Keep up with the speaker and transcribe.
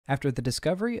After the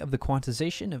discovery of the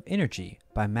quantization of energy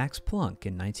by Max Planck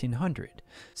in 1900,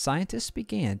 scientists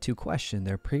began to question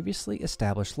their previously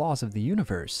established laws of the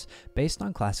universe based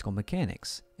on classical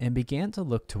mechanics and began to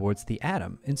look towards the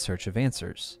atom in search of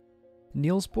answers.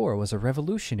 Niels Bohr was a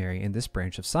revolutionary in this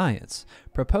branch of science,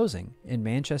 proposing in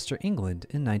Manchester, England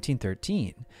in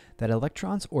 1913 that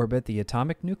electrons orbit the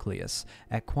atomic nucleus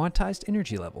at quantized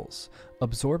energy levels,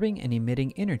 absorbing and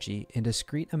emitting energy in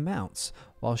discrete amounts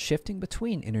while shifting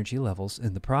between energy levels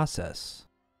in the process.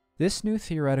 This new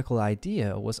theoretical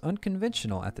idea was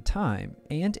unconventional at the time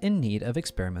and in need of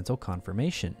experimental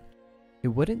confirmation. It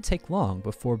wouldn't take long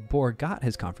before Bohr got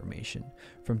his confirmation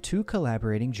from two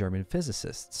collaborating German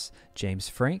physicists, James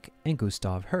Franck and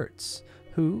Gustav Hertz,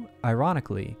 who,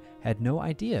 ironically, had no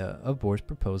idea of Bohr's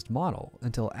proposed model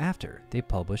until after they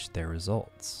published their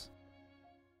results.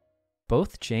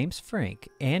 Both James Franck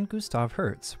and Gustav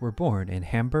Hertz were born in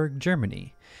Hamburg,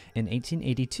 Germany, in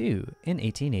 1882 and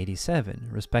 1887,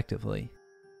 respectively.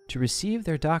 To receive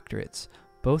their doctorates,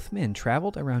 both men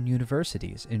traveled around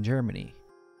universities in Germany.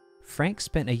 Franck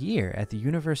spent a year at the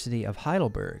University of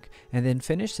Heidelberg and then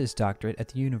finished his doctorate at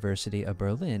the University of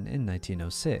Berlin in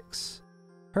 1906.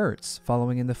 Hertz,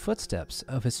 following in the footsteps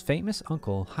of his famous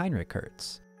uncle Heinrich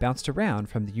Hertz, bounced around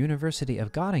from the University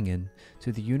of Göttingen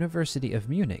to the University of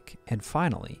Munich and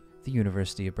finally the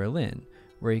University of Berlin,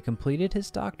 where he completed his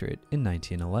doctorate in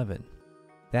 1911.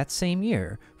 That same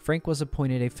year, Franck was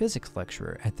appointed a physics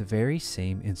lecturer at the very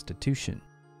same institution.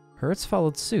 Hertz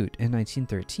followed suit in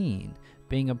 1913,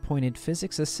 being appointed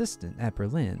physics assistant at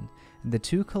Berlin, and the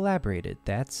two collaborated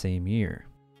that same year.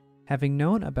 Having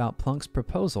known about Planck's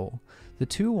proposal, the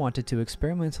two wanted to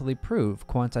experimentally prove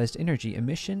quantized energy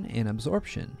emission and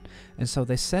absorption, and so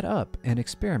they set up an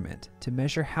experiment to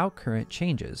measure how current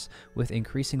changes with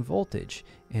increasing voltage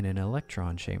in an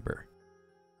electron chamber.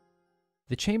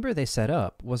 The chamber they set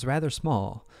up was rather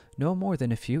small, no more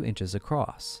than a few inches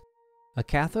across. A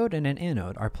cathode and an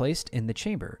anode are placed in the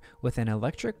chamber with an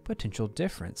electric potential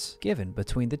difference given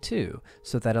between the two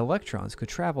so that electrons could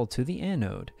travel to the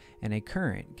anode and a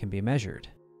current can be measured.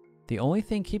 The only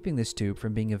thing keeping this tube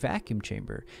from being a vacuum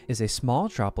chamber is a small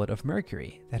droplet of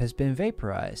mercury that has been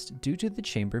vaporized due to the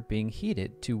chamber being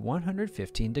heated to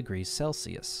 115 degrees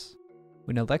Celsius.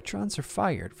 When electrons are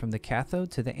fired from the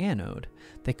cathode to the anode,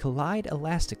 they collide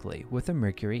elastically with the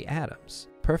mercury atoms,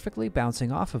 perfectly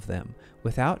bouncing off of them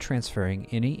without transferring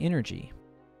any energy.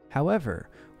 However,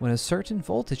 when a certain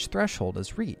voltage threshold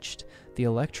is reached, the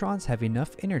electrons have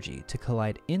enough energy to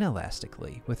collide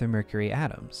inelastically with the mercury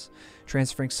atoms,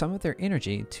 transferring some of their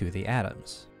energy to the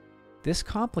atoms. This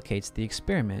complicates the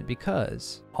experiment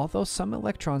because, although some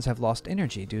electrons have lost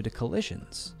energy due to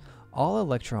collisions, all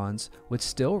electrons would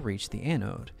still reach the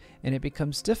anode, and it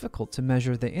becomes difficult to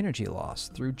measure the energy loss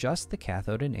through just the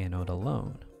cathode and anode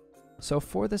alone. So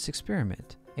for this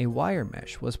experiment, a wire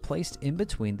mesh was placed in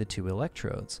between the two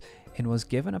electrodes and was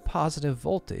given a positive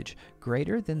voltage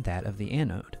greater than that of the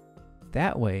anode.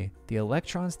 That way, the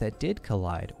electrons that did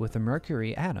collide with the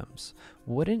mercury atoms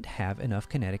wouldn't have enough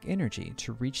kinetic energy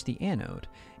to reach the anode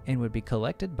and would be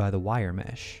collected by the wire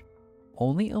mesh.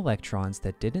 Only electrons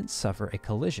that didn't suffer a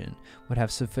collision would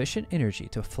have sufficient energy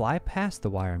to fly past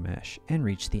the wire mesh and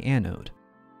reach the anode.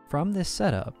 From this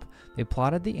setup, they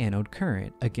plotted the anode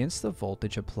current against the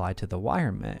voltage applied to the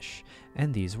wire mesh,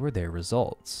 and these were their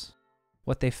results.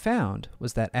 What they found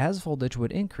was that as voltage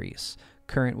would increase,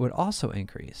 current would also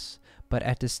increase, but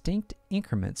at distinct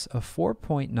increments of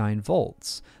 4.9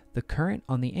 volts, the current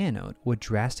on the anode would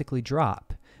drastically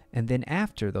drop, and then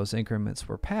after those increments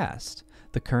were passed,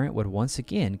 the current would once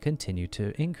again continue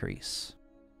to increase.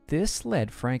 This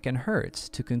led Franck and Hertz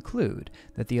to conclude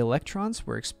that the electrons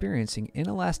were experiencing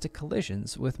inelastic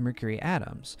collisions with mercury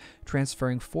atoms,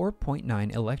 transferring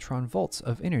 4.9 electron volts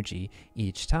of energy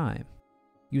each time.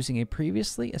 Using a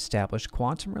previously established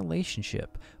quantum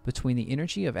relationship between the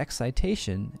energy of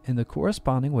excitation and the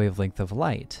corresponding wavelength of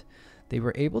light, they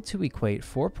were able to equate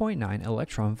 4.9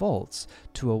 electron volts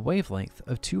to a wavelength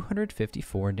of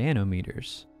 254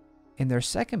 nanometers. In their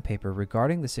second paper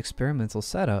regarding this experimental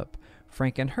setup,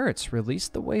 Franck and Hertz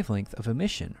released the wavelength of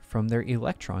emission from their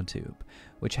electron tube,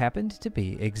 which happened to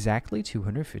be exactly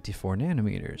 254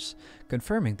 nanometers,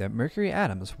 confirming that mercury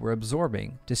atoms were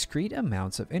absorbing discrete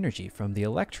amounts of energy from the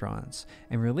electrons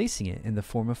and releasing it in the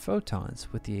form of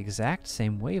photons with the exact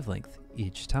same wavelength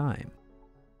each time.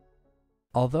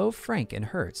 Although Franck and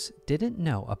Hertz didn't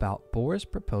know about Bohr's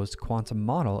proposed quantum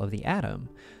model of the atom,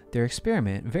 their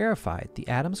experiment verified the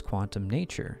atom's quantum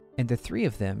nature, and the three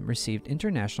of them received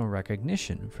international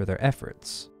recognition for their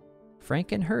efforts.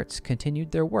 Franck and Hertz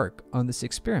continued their work on this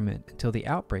experiment until the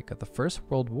outbreak of the First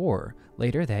World War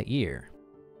later that year.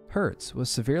 Hertz was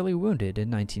severely wounded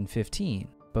in 1915,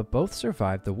 but both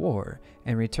survived the war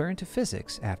and returned to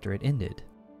physics after it ended.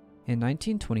 In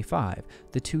 1925,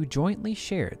 the two jointly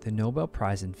shared the Nobel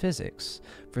Prize in Physics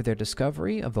for their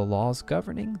discovery of the laws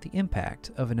governing the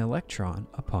impact of an electron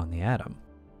upon the atom.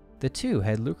 The two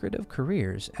had lucrative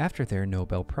careers after their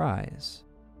Nobel Prize.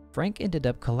 Franck ended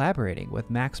up collaborating with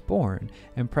Max Born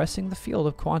and pressing the field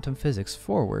of quantum physics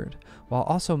forward, while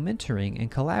also mentoring and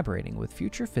collaborating with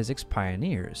future physics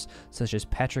pioneers such as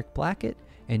Patrick Blackett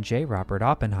and J. Robert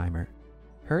Oppenheimer.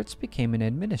 Hertz became an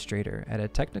administrator at a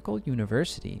technical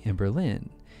university in Berlin,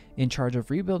 in charge of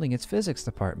rebuilding its physics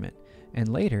department,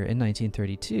 and later in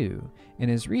 1932, in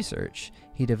his research,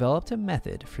 he developed a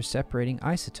method for separating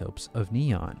isotopes of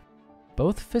neon.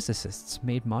 Both physicists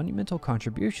made monumental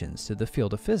contributions to the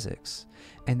field of physics,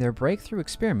 and their breakthrough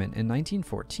experiment in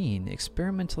 1914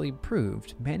 experimentally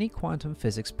proved many quantum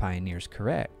physics pioneers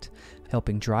correct,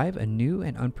 helping drive a new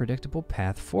and unpredictable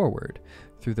path forward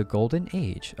through the golden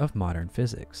age of modern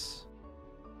physics.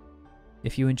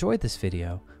 If you enjoyed this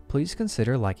video, please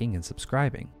consider liking and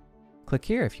subscribing. Click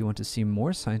here if you want to see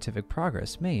more scientific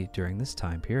progress made during this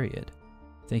time period.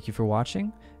 Thank you for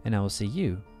watching, and I will see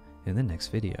you in the next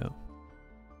video.